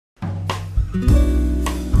Hello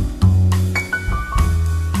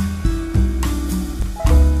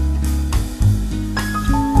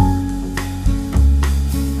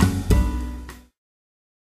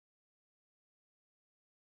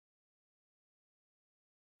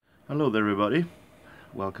there everybody,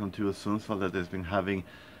 welcome to a Sundsvall that has been having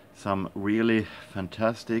some really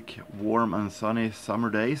fantastic warm and sunny summer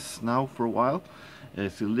days now for a while.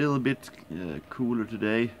 It's a little bit cooler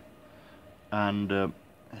today and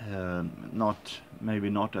maybe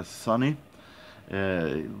not as sunny.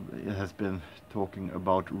 It has been talking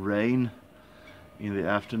about rain in the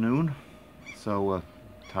afternoon, so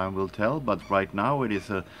time will tell, but right now it is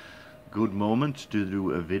a good moment to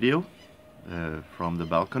do a video from the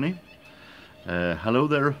balcony. Hello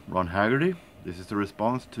there, Ron Haggarty. This is the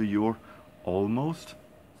response to your almost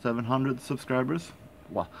 700 subscribers.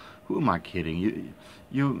 Well, who am I kidding?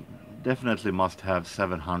 You definitely must have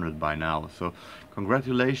 700 by now. So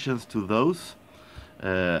congratulations to those,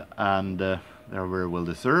 and they're very well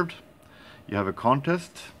deserved. You have a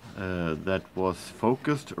contest that was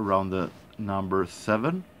focused around the number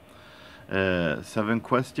 7. 7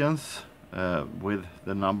 questions with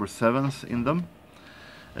the number 7s in them,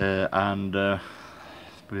 and it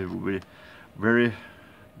would be very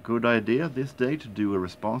good idea this day to do a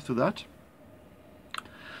response to that.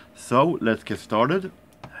 So let's get started.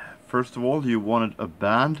 First of all, you wanted a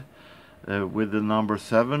band with the number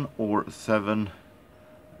 7 or 7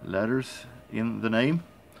 letters in the name.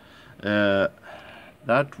 That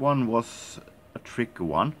one was a tricky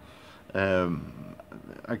one.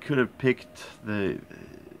 I could have picked the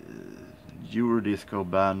Eurodisco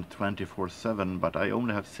band 24/7, but I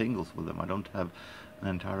only have singles with them. I don't have an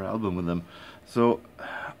entire album with them. So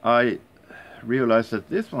I realized that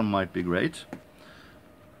this one might be great.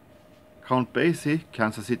 Count Basie,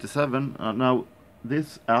 Kansas City 7. Now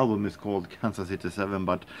this album is called Kansas City 7,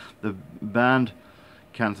 but the band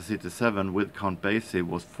Kansas City 7 with Count Basie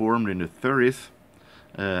was formed in the 30s,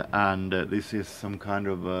 and this is some kind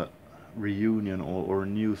of a reunion or a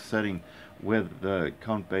new setting with the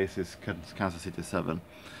Count Basie's Kansas City 7.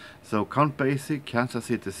 So Count Basie, Kansas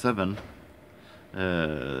City 7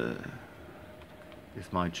 is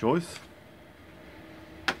my choice.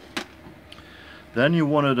 Then you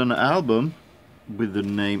wanted an album with the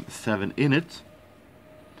name 7 in it.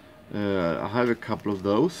 I have a couple of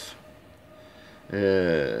those.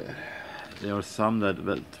 There are some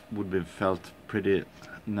that would be felt pretty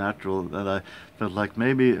natural, that I felt like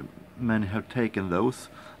maybe many have taken those,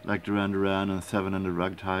 like Duran Duran and 7 and the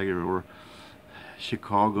Rag Tiger, or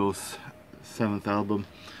Chicago's 7th album.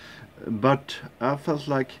 But I felt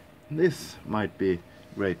like this might be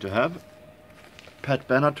great to have. Pat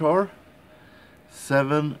Benatar,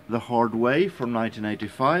 7 The Hard Way from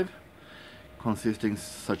 1985, consisting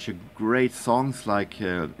such a great songs like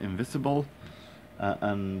Invincible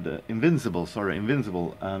and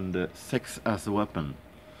Sex as a Weapon.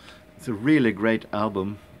 It's a really great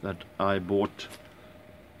album that I bought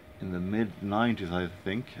in the mid-90s, I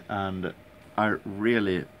think, and I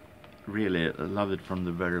really loved it from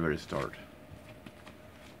the very start.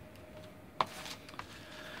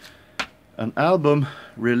 An album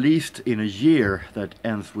released in a year that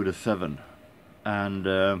ends with a 7, and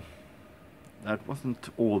that wasn't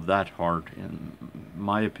all that hard in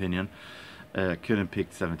my opinion. Couldn't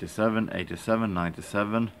pick 77, 87,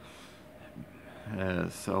 97,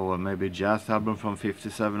 so maybe a jazz album from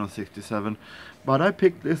 57 or 67, but I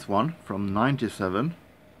picked this one from 97.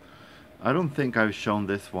 I don't think I've shown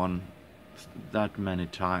this one that many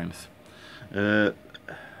times.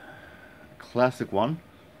 Classic one,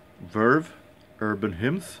 Verve, Urban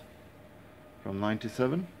Hymns from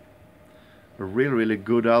 97. A really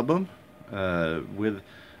good album with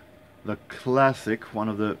the classic, one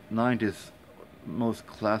of the 90s most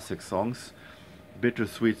classic songs,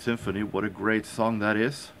 Bittersweet Symphony. What a great song that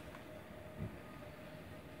is.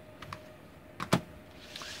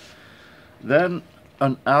 Then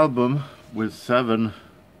an album with 7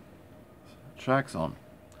 tracks on,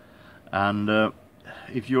 and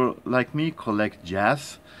if you're like me, collect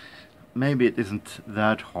jazz, maybe it isn't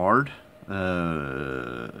that hard,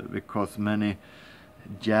 because many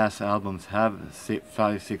jazz albums have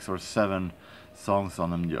 5, 6 or 7 songs on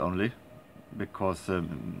them only, because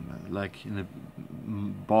like in the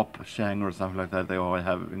bop genre or something like that, they all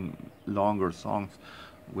have longer songs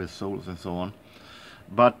with solos and so on.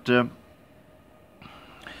 But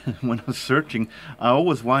when I'm searching, I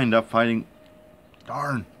always wind up finding,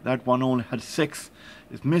 darn, that one only had 6.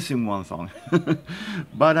 It's missing one song.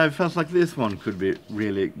 But I felt like this one could be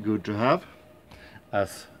really good to have,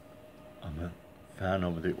 as I'm a fan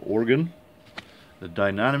of the organ. The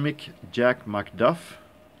dynamic Jack McDuff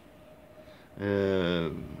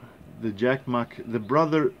the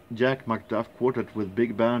brother Jack McDuff Quartet with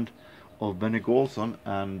big band of Benny Golson,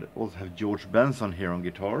 and also have George Benson here on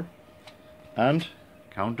guitar. And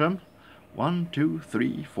count them: 1, 2,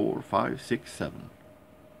 3, 4, 5, 6, 7.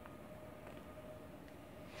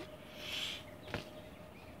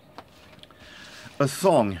 A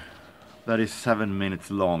song that is 7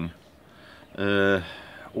 minutes long.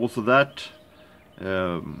 Also that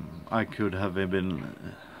I could have been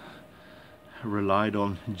relied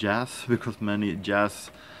on jazz, because many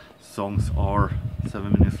jazz songs are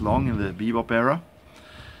 7 minutes long in the bebop era.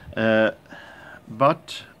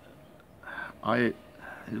 But it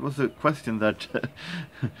was a question that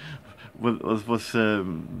was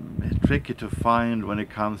tricky to find when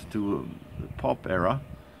it comes to the pop era,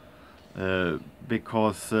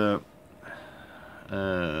 because the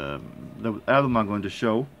album I'm going to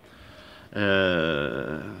show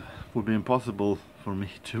would be impossible for me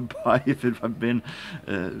to buy if it had been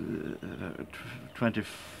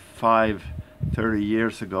 25, 30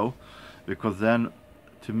 years ago, because then,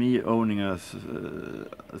 to me, owning a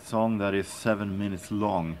song that is 7 minutes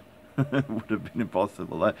long would have been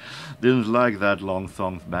impossible. I didn't like that long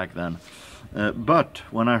songs back then. But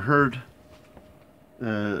when I heard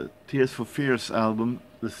Tears for Fears album,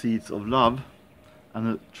 The Seeds of Love, and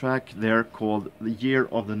a track there called The Year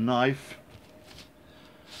of the Knife,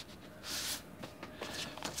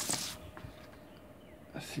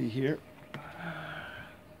 let's see here,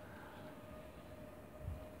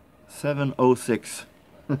 706.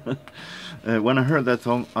 When I heard that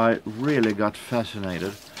song, I really got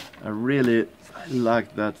fascinated. I really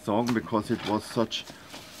liked that song because it was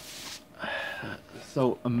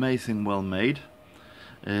so amazing, well made.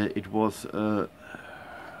 It was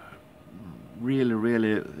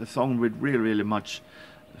really a song with really much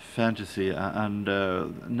fantasy and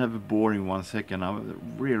never boring 1 second.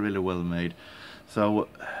 Really well made. So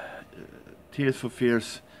Tears for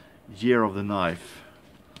Fears, Year of the Knife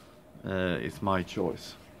is my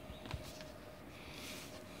choice.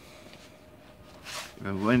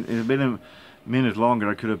 When it had been a minute longer,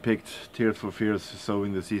 I could have picked Tears for Fears,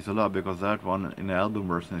 Sowing the Seeds of Love, because that one in the album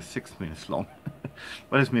version is 6 minutes long.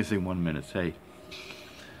 But it's missing 1 minute, hey.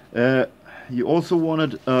 You also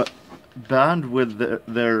wanted a band with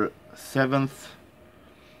their 7th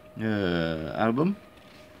album,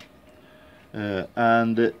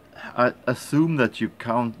 and I assume that you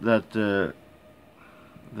count that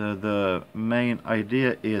the main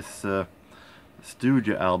idea is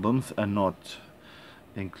studio albums and not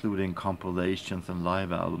including compilations and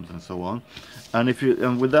live albums and so on. And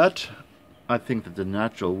with that, I think that The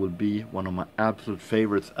Natural will be one of my absolute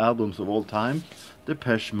favorites albums of all time,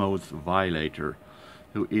 Depeche Mode's Violator,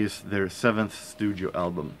 who is their 7th studio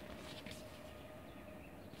album.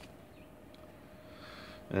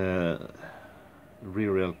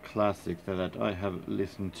 Real classic that I have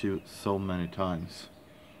listened to so many times.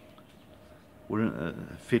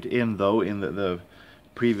 Wouldn't fit in though in the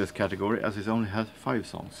previous category, as it only has 5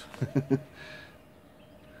 songs.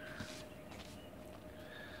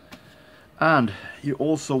 And you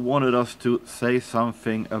also wanted us to say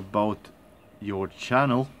something about your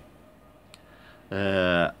channel,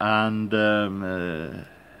 and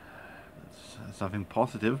something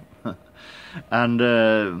positive. And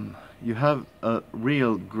you have a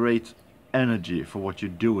real great energy for what you're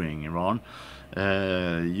doing, Ron.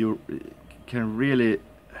 You can really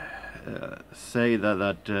say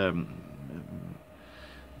that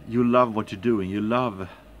you love what you're doing. You love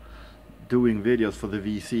doing videos for the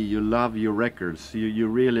VC. You love your records. You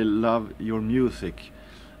really love your music,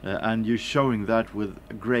 and you're showing that with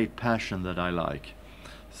great passion that I like.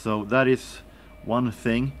 So that is one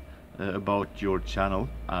thing about your channel,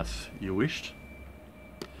 as you wished.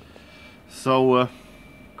 So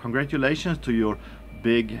congratulations to your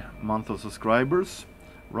big month of subscribers,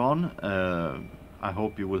 Ron. I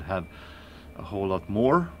hope you will have a whole lot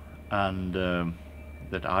more, and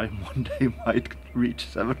that I one day might reach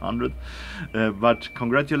 700. But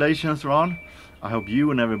congratulations, Ron. I hope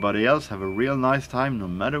you and everybody else have a real nice time, no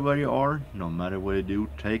matter where you are, no matter what you do.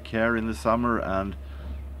 Take care in the summer, and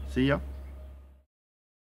see ya.